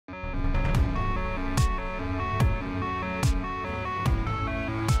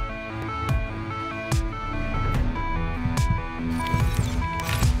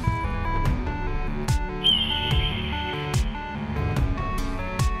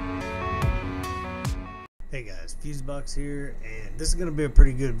Hey guys, Fusebox here, and this is going to be a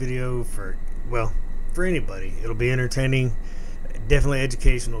pretty good video for, well, for anybody. It'll be entertaining, definitely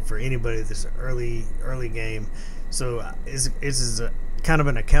educational for anybody this early game. So this is a kind of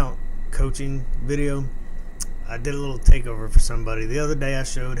an account coaching video. I did a little takeover for somebody. The other day I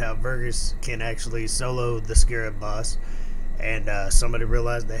showed how Vergis can actually solo the Scarab boss, and somebody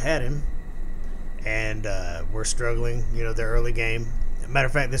realized they had him, and we're struggling, you know, their early game. Matter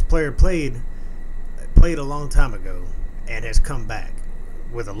of fact, this player played a long time ago and has come back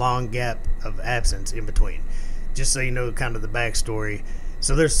with a long gap of absence in between. Just so you know kind of the backstory.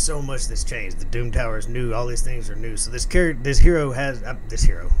 So there's so much that's changed. The Doom Tower is new. All these things are new. So this hero has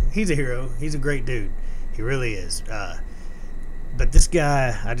he's a hero. He's a great dude. He really is. But this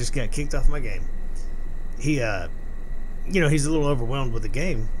guy, I just got kicked off my game. He you know, he's a little overwhelmed with the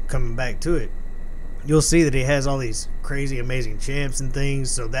game coming back to it. You'll see that he has all these crazy amazing champs and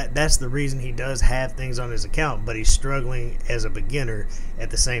things, so that's the reason he does have things on his account, but he's struggling as a beginner at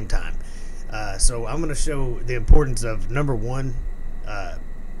the same time. So I'm going to show the importance of, number one,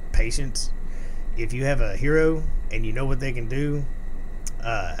 patience. If you have a hero and you know what they can do,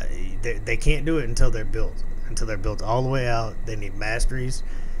 they can't do it until they're built all the way out. They need masteries.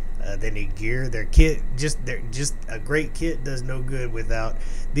 They need gear. Their kit, just a great kit does no good without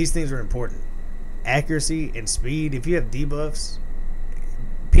these things. Are important. Accuracy and speed. If you have debuffs,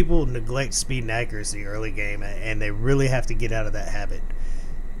 people neglect speed and accuracy early game, and they really have to get out of that habit.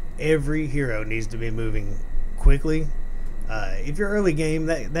 Every hero needs to be moving quickly. If you're early game,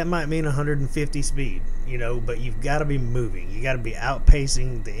 that might mean 150 speed, you know, but you've got to be moving. You got to be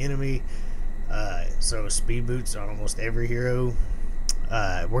outpacing the enemy. So speed boots on almost every hero.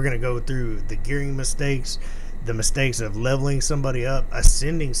 We're gonna go through the gearing mistakes, the mistakes of leveling somebody up,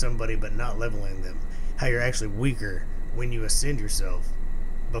 ascending somebody but not leveling them, how you're actually weaker when you ascend yourself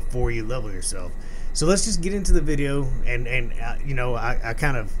before you level yourself. So let's just get into the video, and you know, I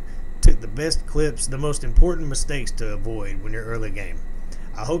kind of took the best clips, the most important mistakes to avoid when you're early game.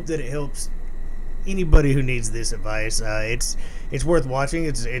 I hope that it helps anybody who needs this advice. It's worth watching.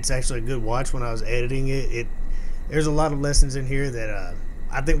 It's actually a good watch. When I was editing it, there's a lot of lessons in here that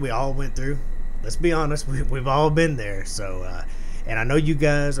I think we all went through. Let's be honest, we've all been there. So, and I know you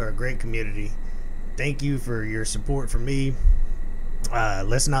guys are a great community. Thank you for your support for me.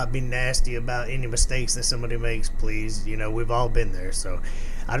 Let's not be nasty about any mistakes that somebody makes, please. You know, we've all been there. So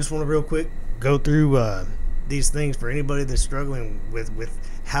I just want to real quick go through these things for anybody that's struggling with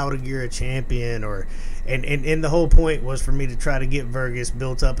how to gear a champion, and the whole point was for me to try to get Vergis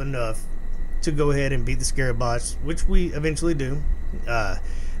built up enough to go ahead and beat the Scarab boss, which we eventually do.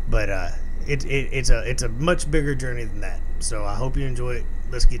 But it's a much bigger journey than that. So I hope you enjoy it.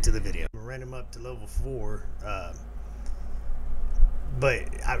 Let's get to the video. I ran him up to level 4. But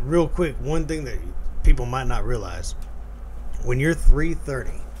real quick, one thing that people might not realize: when you're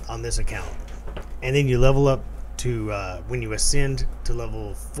 330 on this account, and then you level up to when you ascend to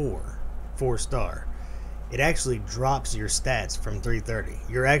level 4 star, it actually drops your stats from 330.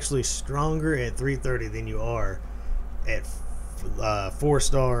 You're actually stronger at 330 than you are at 4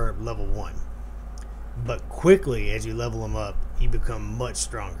 star level 1. But quickly, as you level them up, you become much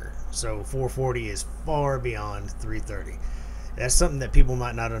stronger. So 440 is far beyond 330. That's something that people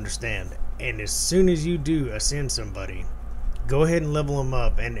might not understand. And as soon as you do ascend somebody, go ahead and level them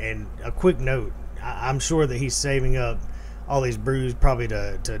up. And a quick note, I'm sure that he's saving up all these brews probably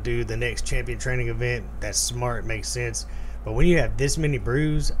to do the next champion training event. That's smart, makes sense. But when you have this many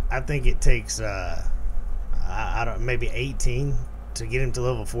brews, I think it takes I don't, maybe 18 to get him to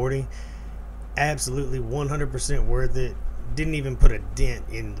level 40. Absolutely 100% worth it. Didn't even put a dent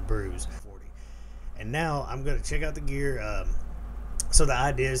in the brews. 40. And now I'm going to check out the gear. So the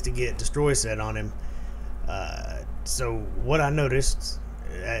idea is to get destroy set on him. So what I noticed,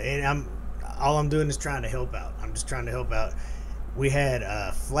 and all I'm doing is trying to help out. I'm just trying to help out. We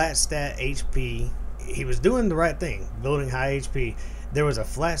had flat stat HP. He was doing the right thing, building high HP. There was a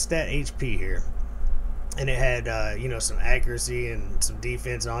flat stat HP here, and it had you know, some accuracy and some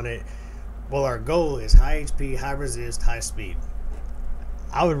defense on it. Well, our goal is high HP, high resist, high speed.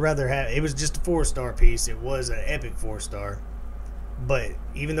 I would rather have, it was just a 4-star piece. It was an epic 4-star, but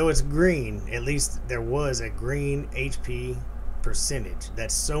even though it's green, at least there was a green HP percentage.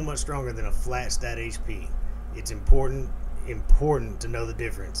 That's so much stronger than a flat stat HP. It's important to know the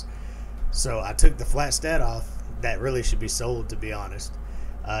difference. So I took the flat stat off. That really should be sold, to be honest.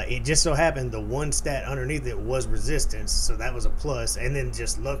 It just so happened the one stat underneath it was resistance, so that was a plus, and then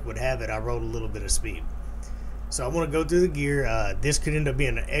just luck would have it, I rolled a little bit of speed. So I want to go through the gear. This could end up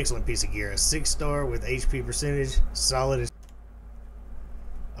being an excellent piece of gear. A 6-star with HP percentage, solid as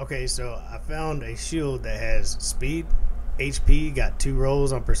Okay, so I found a shield that has speed, HP, got 2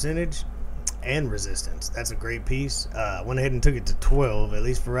 rolls on percentage, and resistance. That's a great piece. Went ahead and took it to 12, at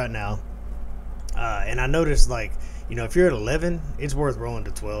least for right now. And I noticed, like, if you're at 11, it's worth rolling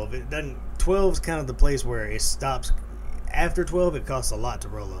to 12. It doesn't. 12 is kind of the place where it stops. After 12, it costs a lot to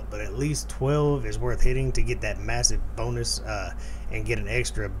roll up, but at least 12 is worth hitting to get that massive bonus and get an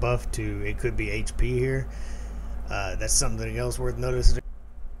extra buff to, it could be HP here. That's something else worth noticing.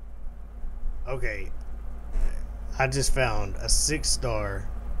 Okay, I just found a 6-star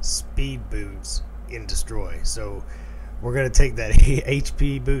speed boots in Destroy. So we're going to take that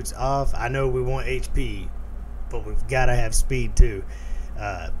HP boots off. I know we want HP, but we've got to have speed too.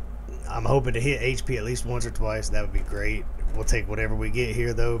 I'm hoping to hit HP at least once or twice. That would be great. We'll take whatever we get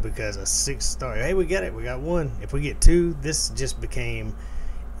here though, because a 6-star, hey, we got it. We got 1. If we get 2, this just became,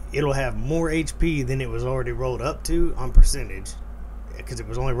 it'll have more HP than it was already rolled up to on percentage, because it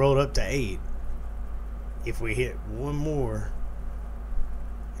was only rolled up to 8. If we hit 1 more,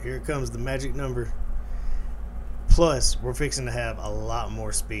 here comes the magic number. Plus, we're fixing to have a lot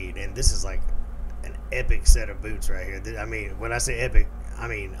more speed, and this is like an epic set of boots right here. I mean, when I say epic, I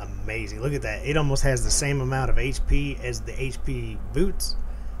mean amazing. Look at that. It almost has the same amount of HP as the HP boots,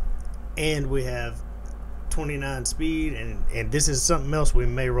 and we have 29 speed, and this is something else we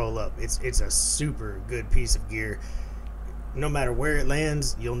may roll up. It's a super good piece of gear. No matter where it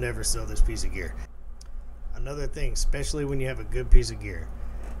lands, you'll never sell this piece of gear. Another thing, especially when you have a good piece of gear,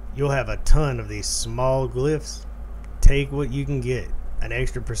 you'll have a ton of these small glyphs. Take what you can get, an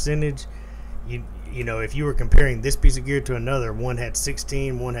extra percentage. You know, if you were comparing this piece of gear to another, one had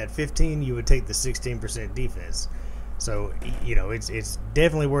 16, one had 15, you would take the 16% defense. So, it's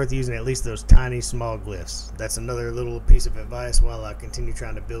definitely worth using at least those tiny small glyphs. That's another little piece of advice while I continue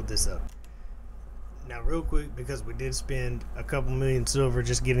trying to build this up. Now, real quick, because we did spend a couple million silver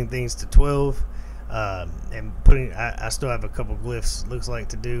just getting things to 12, and I still have a couple glyphs, looks like,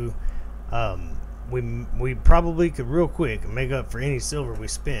 to do. We probably could real quick make up for any silver we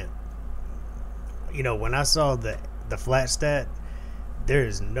spent. When I saw the flat stat, there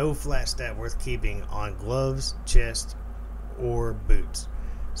is no flat stat worth keeping on gloves, chest, or boots.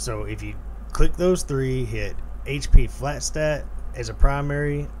 So if you click those 3, hit HP flat stat as a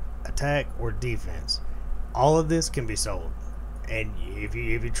primary, attack, or defense, all of this can be sold. And if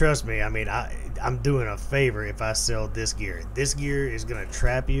you trust me, I mean, I'm doing a favor if I sell this gear. This gear is going to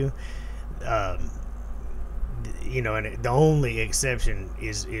trap you. And the only exception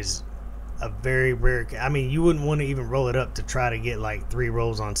is a very rare. I mean, you wouldn't want to even roll it up to try to get like 3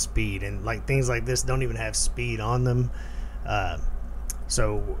 rolls on speed, and like things like this don't even have speed on them.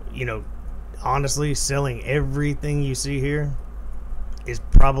 So honestly, selling everything you see here is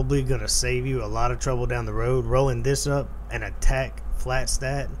probably going to save you a lot of trouble down the road. Rolling this up and attack flat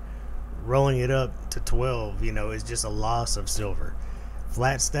stat, rolling it up to 12, is just a loss of silver.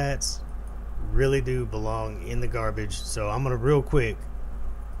 Flat stats really do belong in the garbage. So I'm going to real quick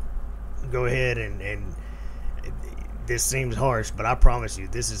go ahead and this seems harsh, but I promise you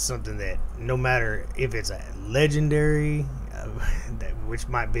this is something that no matter if it's a legendary, which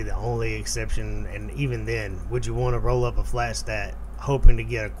might be the only exception, and even then, would you want to roll up a flat stat hoping to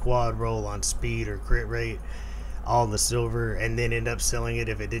get a quad roll on speed or crit rate, all the silver, and then end up selling it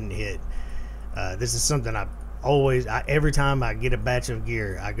if it didn't hit? This is something every time I get a batch of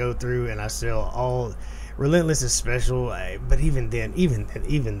gear, I go through and I sell all. Relentless is special, but even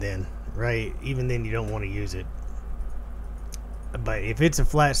then, right? Even then, you don't want to use it. But if it's a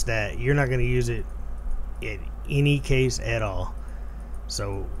flat stat, you're not going to use it in any case at all.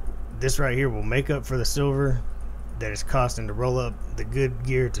 So this right here will make up for the silver that it's costing to roll up the good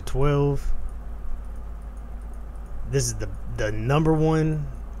gear to 12. This is the number one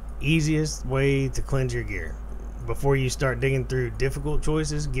easiest way to cleanse your gear. Before you start digging through difficult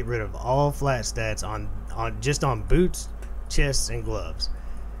choices, get rid of all flat stats on boots, chests, and gloves.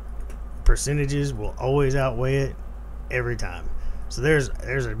 Percentages will always outweigh it every time. So there's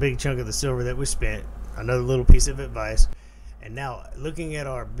a big chunk of the silver that we spent. Another little piece of advice. And now looking at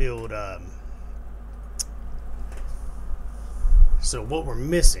our build, so what we're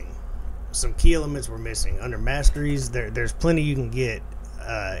missing, some key elements we're missing under masteries. There's plenty you can get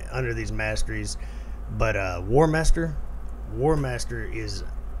under these masteries, but War Master is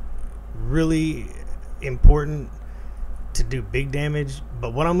really important to do big damage.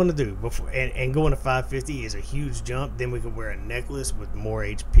 But what I'm going to do before and going to 550 is a huge jump. Then we can wear a necklace with more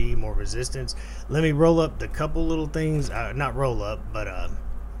HP, more resistance. Let me roll up the couple little things, not roll up, but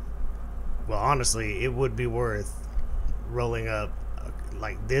well, honestly, it would be worth rolling up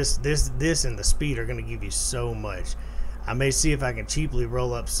like this and the speed are going to give you so much. I may see if I can cheaply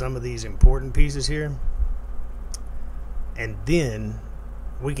roll up some of these important pieces here, and then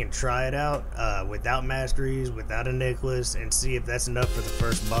we can try it out without masteries, without a necklace, and see if that's enough for the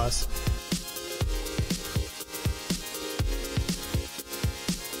first boss.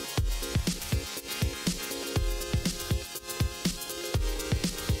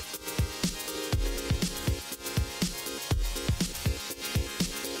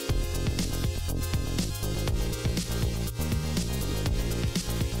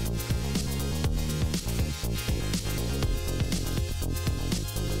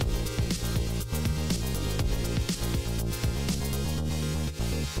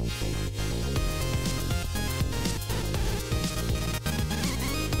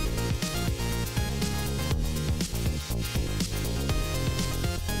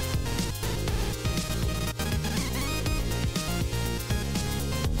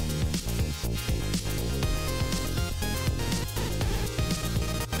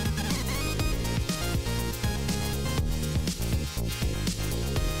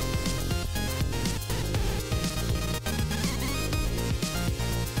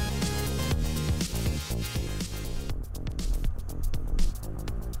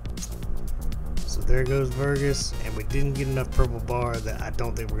 So there goes Vergis, and we didn't get enough purple bar that I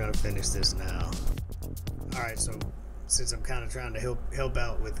don't think we're going to finish this now. Alright, so since I'm kind of trying to help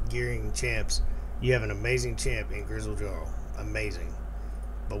out with gearing champs, you have an amazing champ in Grizzle Jarl. Amazing.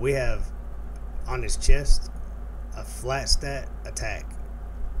 But we have on his chest a flat stat attack.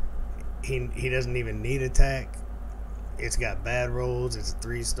 He doesn't even need attack. It's got bad rolls. It's a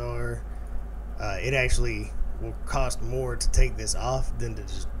 3-star. It actually will cost more to take this off than to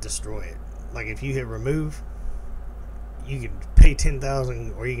just destroy it. Like if you hit remove, you can pay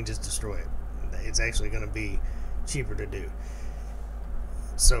 10,000 or you can just destroy it. It's actually going to be cheaper to do.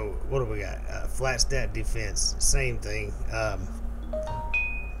 So what do we got? Flat stat defense, same thing.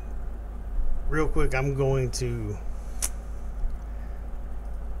 Real quick, I'm going to.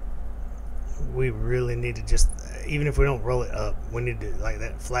 We really need to just, even if we don't roll it up, we need to like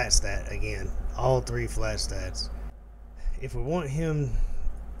that flat stat again. All 3 flat stats. If we want him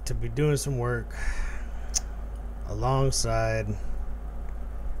to be doing some work alongside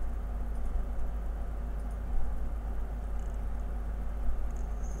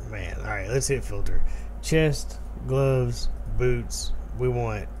man, alright, let's hit filter. Chest, gloves, boots. We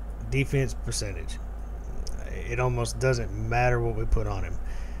want defense percentage. It almost doesn't matter what we put on him.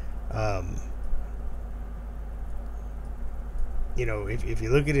 You know, if you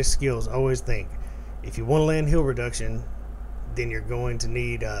look at his skills, always think if you want to land heal reduction, then you're going to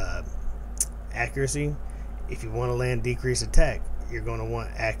need accuracy. If you want to land decrease attack, you're going to want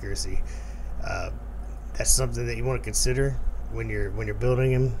accuracy. That's something that you want to consider when you're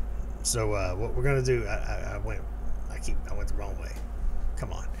building him. So what we're gonna do, I went the wrong way.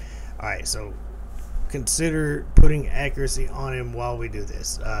 Come on. All right, so consider putting accuracy on him while we do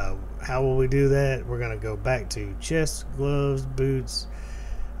this. How will we do that? We're gonna go back to chest, gloves, boots.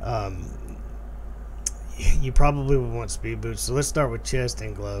 You probably would want speed boots, so let's start with chest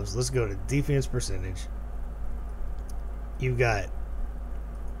and gloves. Let's go to defense percentage. You've got,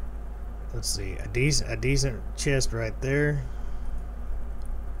 let's see, a decent chest right there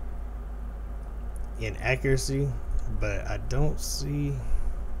in accuracy, but I don't see.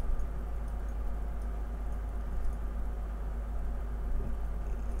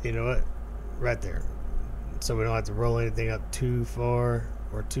 You know what? Right there. So we don't have to roll anything up too far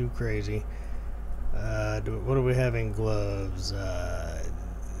or too crazy. What do we have in gloves?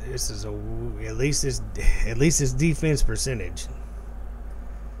 This is at least it's defense percentage.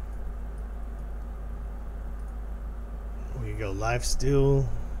 We can go life steal.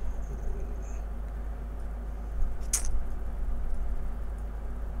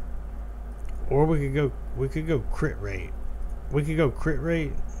 Or we could go crit rate. We could go crit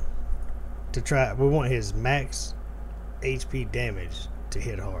rate to try. We want his max HP damage to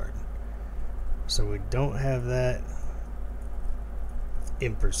hit hard. So we don't have that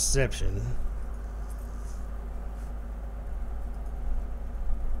in perception.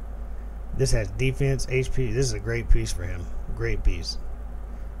 This has defense, HP. This is a great piece for him. Great piece.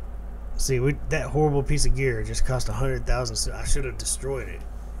 See, that horrible piece of gear just cost 100,000. So I should have destroyed it.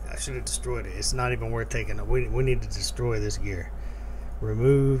 It's not even worth taking. We need to destroy this gear.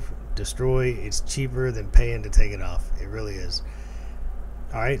 Remove, destroy. It's cheaper than paying to take it off. It really is.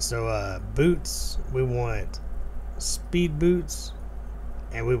 Alright, so boots. We want speed boots.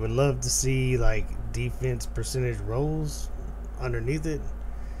 And we would love to see like defense percentage rolls underneath it.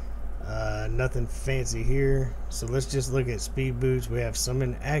 Nothing fancy here. So let's just look at speed boots. We have some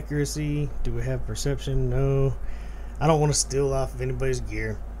in accuracy. Do we have perception? No. I don't want to steal off of anybody's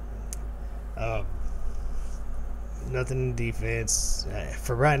gear. Nothing in defense.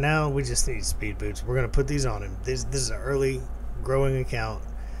 For right now, we just need speed boots. We're going to put these on him. This is an early growing account,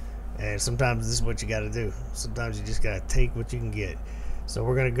 and sometimes this is what you got to do. Sometimes you just got to take what you can get. So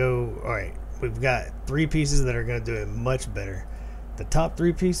we're going to go, all right, we've got 3 pieces that are going to do it much better. The top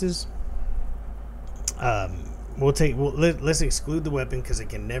 3 pieces, let's exclude the weapon because it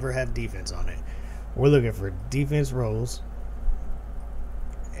can never have defense on it. We're looking for defense rolls.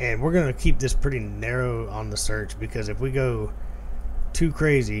 And we're going to keep this pretty narrow on the search because if we go too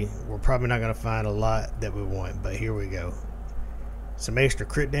crazy, we're probably not going to find a lot that we want. But here we go. Some extra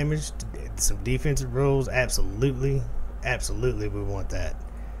crit damage, some defensive rolls. Absolutely. Absolutely, we want that.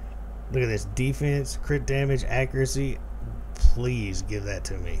 Look at this. Defense, crit damage, accuracy. Please give that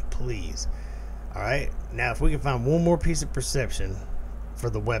to me. Please. Alright. Now, if we can find one more piece of perception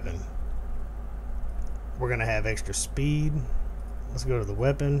for the weapon, we're going to have extra speed. Let's go to the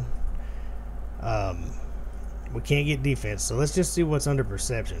weapon. We can't get defense, so let's just see what's under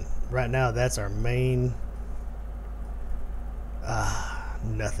perception. Right now, that's our main.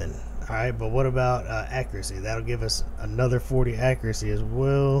 Nothing. All right, but what about accuracy? That'll give us another 40 accuracy as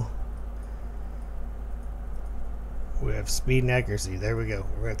well. We have speed and accuracy. There we go.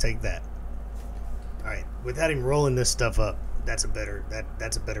 We're gonna take that. All right, without him rolling this stuff up, that's a better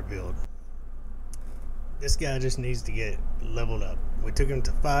build. This guy just needs to get leveled up. We took him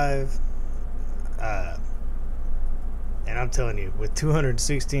to 5. And I'm telling you, with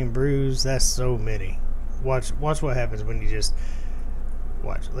 216 brews, that's so many. Watch what happens when you just...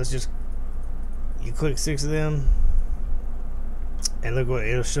 Watch. You click 6 of them. And look what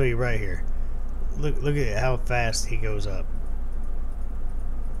it'll show you right here. Look at how fast he goes up.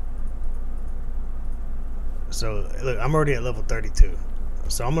 So, look, I'm already at level 32.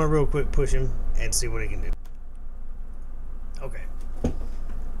 So I'm going to real quick push him and see what he can do. Okay.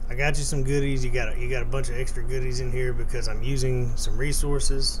 I got you some goodies. You got a bunch of extra goodies in here because I'm using some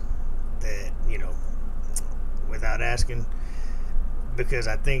resources that, you know, without asking, because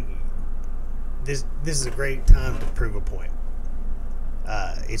I think this is a great time to prove a point.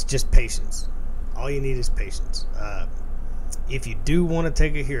 It's just patience. All you need is patience. If you do want to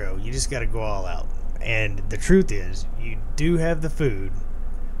take a hero, you just got to go all out. And the truth is, you do have the food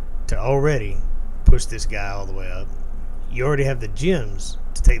to already push this guy all the way up. You already have the gems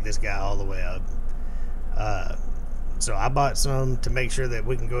to take this guy all the way up. So I bought some to make sure that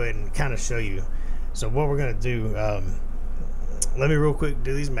we can go ahead and kind of show you. So what we're going to do, let me real quick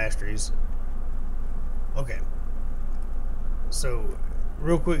do these masteries. Okay. So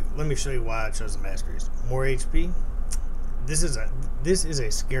real quick, let me show you why I chose the masteries. More HP. This is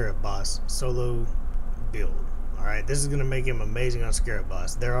a Scarab boss solo build. Alright, this is going to make him amazing on Scarab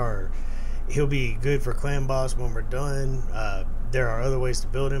boss. He'll be good for clan boss when we're done. There are other ways to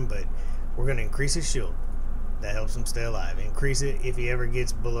build him, but we're going to increase his shield. That helps him stay alive. Increase it if he ever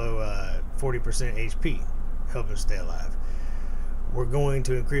gets below 40% HP. Help him stay alive. We're going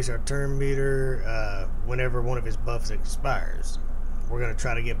to increase our turn meter whenever one of his buffs expires. We're going to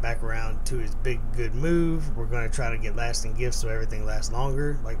try to get back around to his big good move. We're going to try to get lasting gifts so everything lasts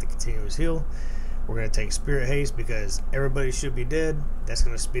longer, like the continuous heal. We're going to take Spirit Haste because everybody should be dead. That's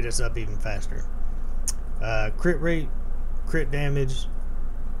going to speed us up even faster. Crit rate, crit damage,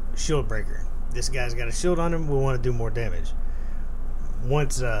 shield breaker. This guy's got a shield on him. We want to do more damage.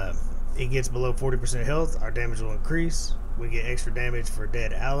 Once it gets below 40% health, our damage will increase. We get extra damage for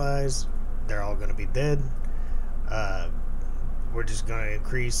dead allies. They're all going to be dead. We're just going to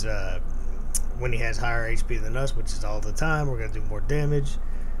increase when he has higher HP than us, which is all the time. We're going to do more damage.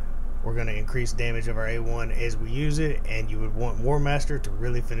 We're going to increase damage of our A1 as we use it, and you would want War Master to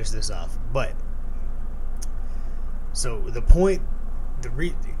really finish this off. But so the point,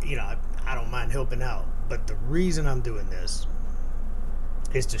 I don't mind helping out, but the reason I'm doing this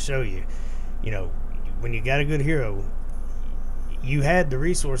is to show you, when you got a good hero, you had the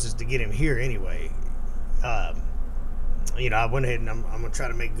resources to get him here anyway. I went ahead and I'm going to try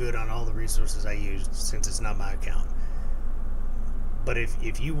to make good on all the resources I used since it's not my account. But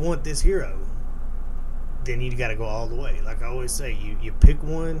if you want this hero, then you got to go all the way. Like I always say, you pick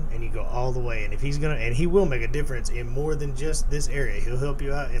one and you go all the way. And if he will make a difference in more than just this area. He'll help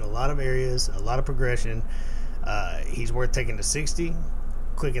you out in a lot of areas, a lot of progression. He's worth taking to 60.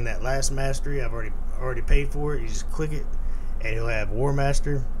 Clicking that last mastery, I've already paid for it. You just click it, and he'll have War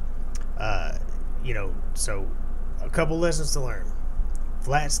Master. So a couple lessons to learn.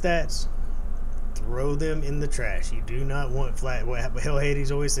 Flat stats, throw them in the trash. You do not want flat. What Hell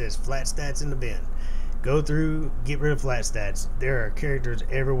Hades always says, flat stats in the bin. Go through, get rid of flat stats. There are characters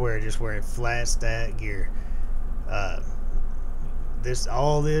everywhere just wearing flat stat gear. Uh, this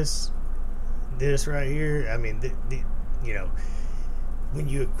right here. I mean, you know, when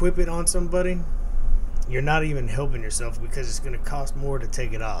you equip it on somebody, you're not even helping yourself because it's going to cost more to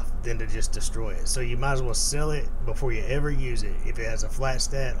take it off than to just destroy it. So you might as well sell it before you ever use it. If it has a flat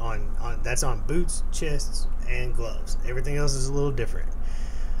stat on that's on boots, chests, and gloves. Everything else is a little different.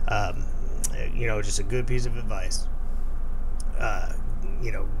 Um, just a good piece of advice.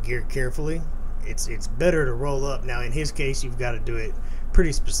 Gear carefully. It's better to roll up. Now, in his case, you've got to do it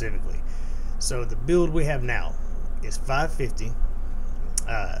pretty specifically. So the build we have now is 550.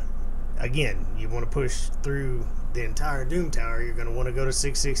 Again, you want to push through the entire Doom Tower, you're going to want to go to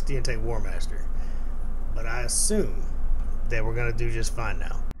 660 and take War Master. But I assume that we're going to do just fine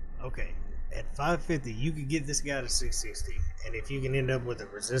now. Okay, at 550, you could get this guy to 660. And if you can end up with a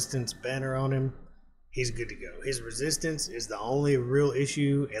resistance banner on him, he's good to go. His resistance is the only real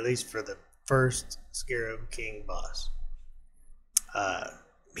issue, at least for the first Scarab King boss.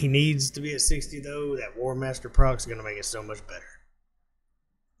 He needs to be at 60, though. That War Master proc is going to make it so much better.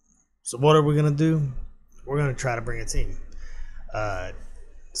 So what are we going to do? We're going to try to bring a team.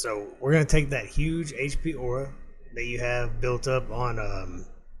 So we're going to take that huge HP aura that you have built up on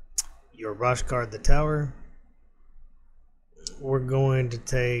your Roshkard the Tower. We're going to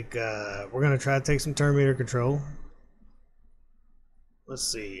try to take some turn meter control. Let's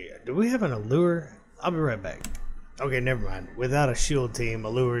see. Do we have an allure? I'll be right back. Okay, never mind. Without a shield team,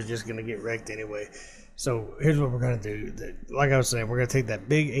 allure is just going to get wrecked anyway. So here's what we're going to do. Like I was saying, we're going to take that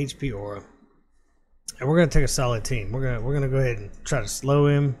big HP aura, and we're going to take a solid team. We're going to go ahead and try to slow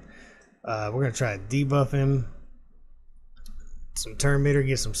him. We're going to try to debuff him. Some turn meter,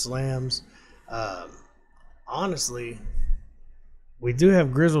 get some slams. Honestly, we do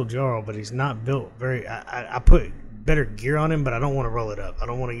have Grizzled Jarl, but he's not built very... I put better gear on him, but I don't want to roll it up. I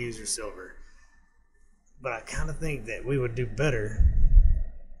don't want to use your silver. But I kind of think that we would do better.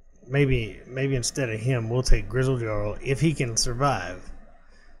 Maybe instead of him, we'll take Grizzled Jarl. If he can survive,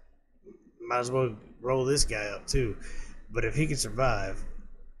 might as well roll this guy up too. But if he can survive,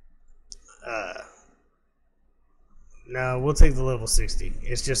 no, we'll take the level 60.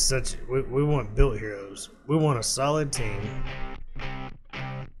 It's just we want built heroes. We want a solid team.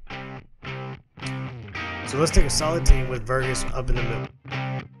 So let's take a solid team with Vergis up in the middle.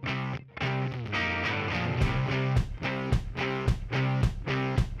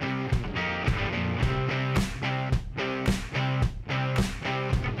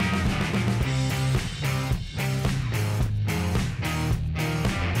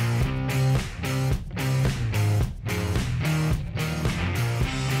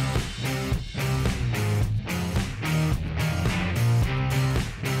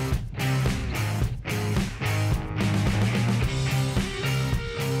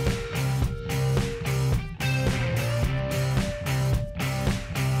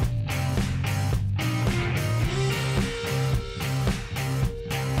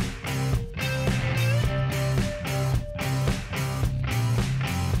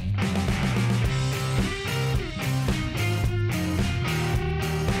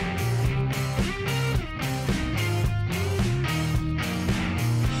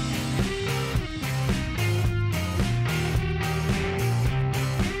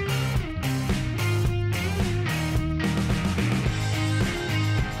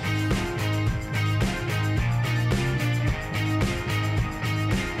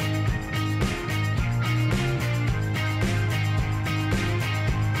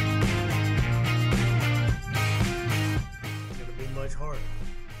 Harder.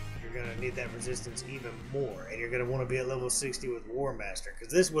 You're going to need that resistance even more, and you're going to want to be at level 60 with War Master,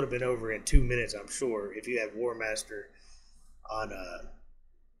 because this would have been over in 2 minutes, I'm sure, if you had War Master on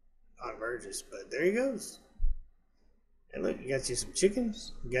Vergis. But there he goes. And look, you got you some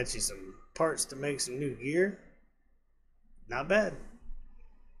chickens, you got you some parts to make some new gear. Not bad.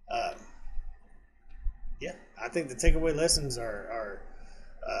 Yeah, I think the takeaway lessons are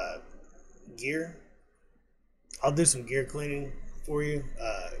gear. I'll do some gear cleaning for you.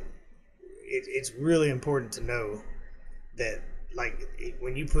 It's really important to know that,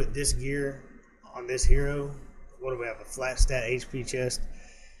 when you put this gear on this hero, what do we have, a flat stat HP chest?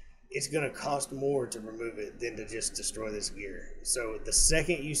 It's going to cost more to remove it than to just destroy this gear. So the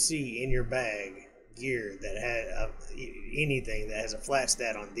second you see in your bag gear that had anything that has a flat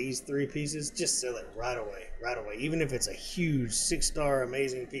stat on these 3 pieces, just sell it right away. Even if it's a huge 6-star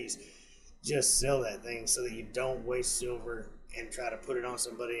amazing piece, just sell that thing so that you don't waste silver and try to put it on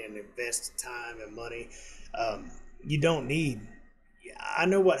somebody and invest time and money. You don't need... I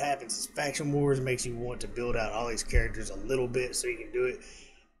know what happens is Faction Wars makes you want to build out all these characters a little bit so you can do it.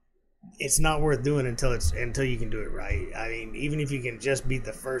 it's not worth doing until you can do it right. I mean, even if you can just beat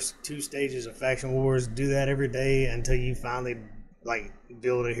the first two stages of faction wars, do that every day until you finally like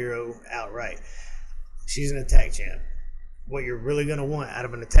build a hero outright. She's an attack champ. What you're really gonna want out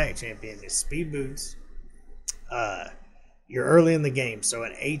of an attack champion is speed boots. You're early in the game, so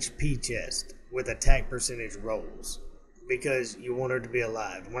an HP chest with attack percentage rolls because you want her to be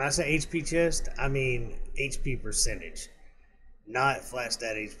alive. When I say HP chest, I mean HP percentage, not flat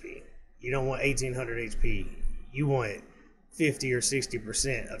stat HP. You don't want 1800 HP. You want 50 or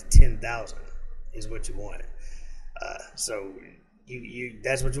 60% of 10,000 is what you want. So you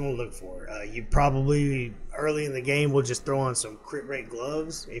that's what you want to look for. You probably early in the game will just throw on some crit rate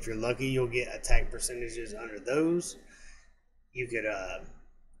gloves. If you're lucky, you'll get attack percentages under those. You could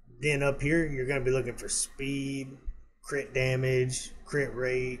then up here you're going to be looking for speed, crit damage, crit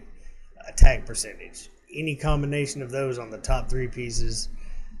rate, attack percentage. Any combination of those on the top three pieces.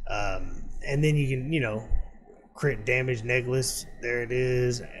 And then you can, crit damage necklace. There it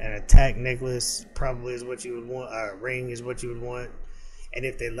is. An attack necklace probably is what you would want. A ring is what you would want. And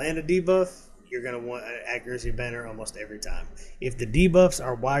if they land a debuff, you're going to want an accuracy banner almost every time. If the debuffs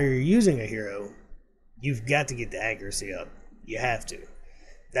are while you're using a hero, you've got to get the accuracy up. You have to.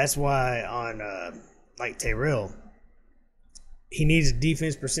 That's why on like Tyrell, he needs a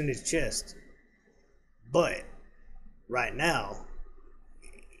defense percentage chest. But right now,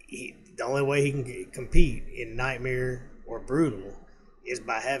 the only way he can compete in Nightmare or Brutal is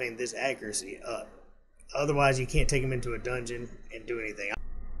by having this accuracy up. Otherwise, you can't take him into a dungeon and do anything.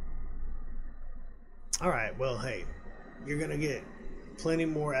 Alright, well, hey, you're going to get plenty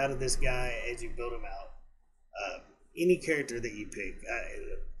more out of this guy as you build him out. Any character that you pick.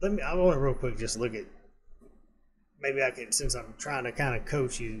 I want to real quick just look at, maybe I can, since I'm trying to kind of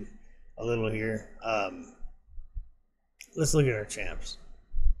coach you a little here, let's look at our champs.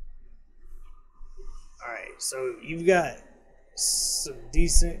 Alright, so you've got some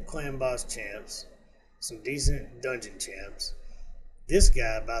decent clan boss champs, some decent dungeon champs. This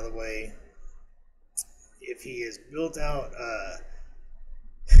guy, by the way, if he is built out,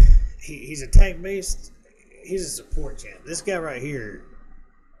 he's attack based, he's a support champ. This guy right here,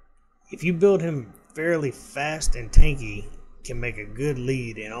 if you build him fairly fast and tanky, can make a good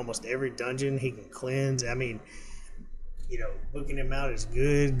lead in almost every dungeon. He can cleanse. I mean, booking him out is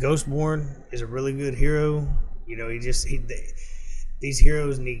good. Ghostborn is a really good hero. These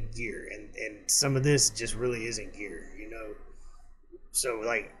heroes need gear, and some of this just really isn't gear, So,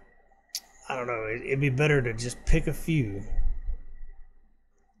 like, I don't know. It'd be better to just pick a few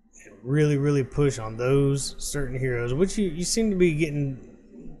and really, really push on those certain heroes, which you seem to be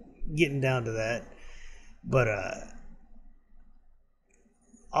getting down to that. But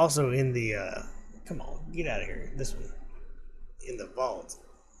also in the come on, get out of here. This one. In the vault,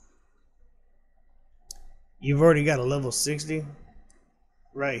 you've already got a level 60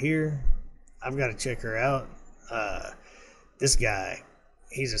 right here. I've got to check her out. This guy,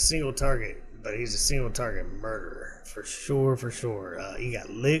 he's a single target, but he's a single target murderer for sure. You got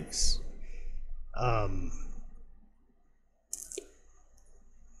licks. I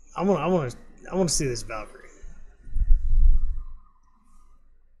want to see this Valkyrie.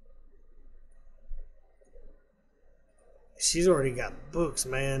 She's already got books,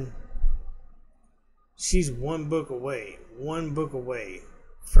 man. She's one book away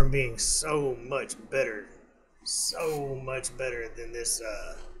from being so much better than this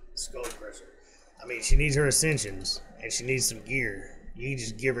Skull Crusher. I mean, she needs her ascensions, and she needs some gear. You can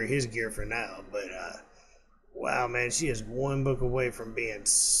just give her his gear for now, but wow, man, she is one book away from being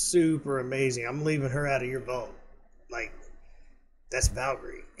super amazing. I'm leaving her out of your vault. Like, that's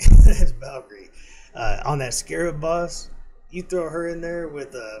Valkyrie. That's Valkyrie. On that Scarab boss, you throw her in there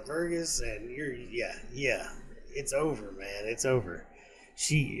with Vergis, and it's over, man. It's over.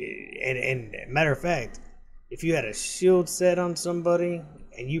 And matter of fact, if you had a shield set on somebody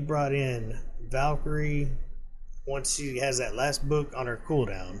and you brought in Valkyrie once she has that last book on her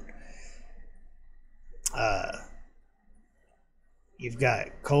cooldown, you've got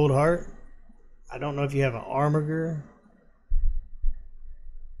Cold Heart. I don't know if you have an Armiger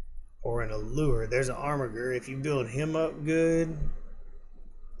or an Allure. There's an Armiger. If you build him up good,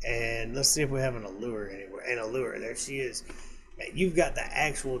 and let's see if we have an Allure anywhere. An Allure, there she is. Man, you've got the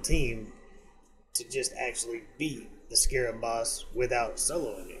actual team to just actually beat the Scarab boss without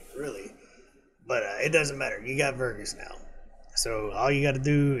soloing it, really. But it doesn't matter. You got Vergis now. So all you got to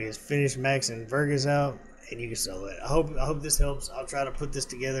do is finish maxing Vergis out, and you can solo it. I hope this helps. I'll try to put this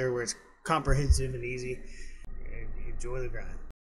together where it's comprehensive and easy. Enjoy the grind.